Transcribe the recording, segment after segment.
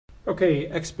Okay,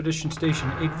 Expedition Station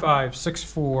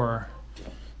 8564.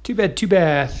 Two bed, two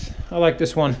bath. I like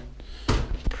this one.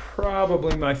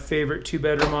 Probably my favorite two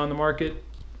bedroom on the market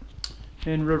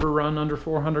in River Run under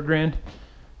 400 grand.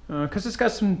 Because it's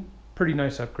got some pretty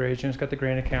nice upgrades. You know, it's got the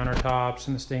granite countertops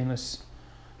and the stainless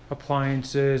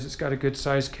appliances. It's got a good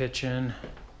sized kitchen.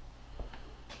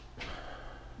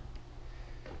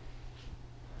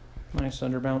 Nice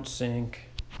undermount sink.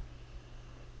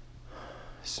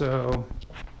 So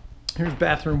here's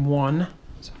bathroom one.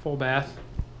 It's a full bath.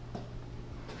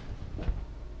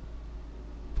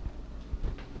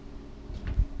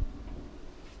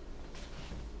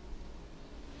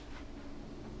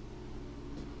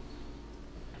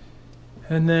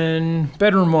 And then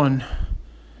bedroom one,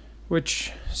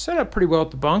 which set up pretty well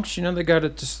at the bunks. You know, they got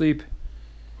it to sleep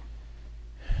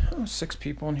 6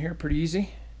 people in here, pretty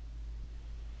easy.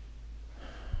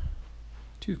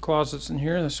 2 closets in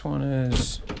here. This one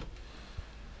is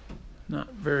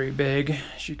not very big,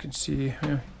 as you can see.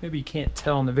 Maybe you can't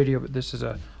tell in the video, but this is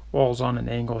a walls on an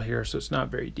angle here, so it's not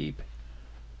very deep.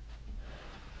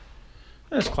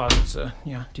 This closet's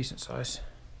decent size.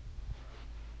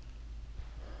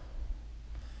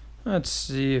 Let's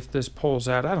see if this pulls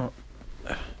out. I don't.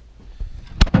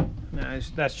 No,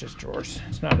 that's just drawers.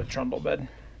 It's not a trundle bed.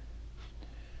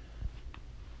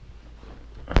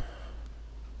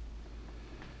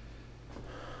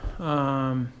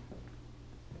 I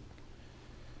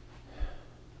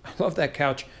love that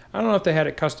couch. I don't know if they had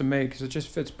it custom made because it just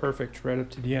fits perfect right up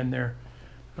to the end there,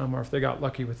 or if they got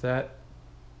lucky with that.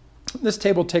 This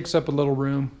table takes up a little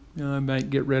room. I might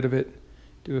get rid of it,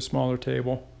 do a smaller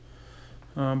table.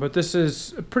 But this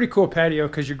is a pretty cool patio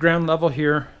because you're ground level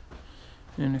here.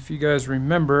 And if you guys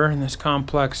remember, in this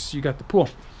complex, you got the pool.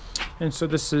 And so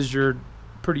this is your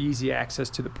pretty easy access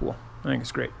to the pool. I think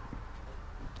it's great.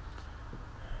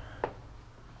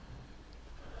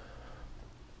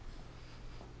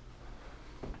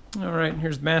 All right,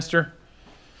 here's the master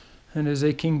and his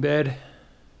a king bed.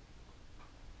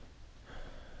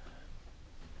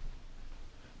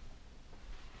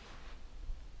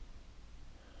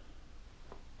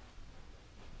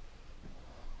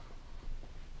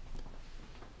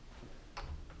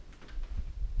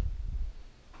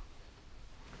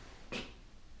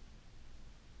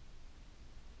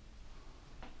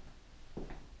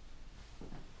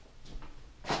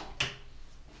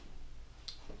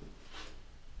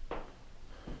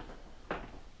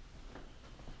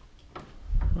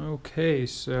 Okay,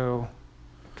 so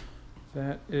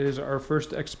that is our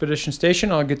first expedition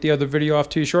station. I'll get the other video off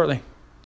to you shortly.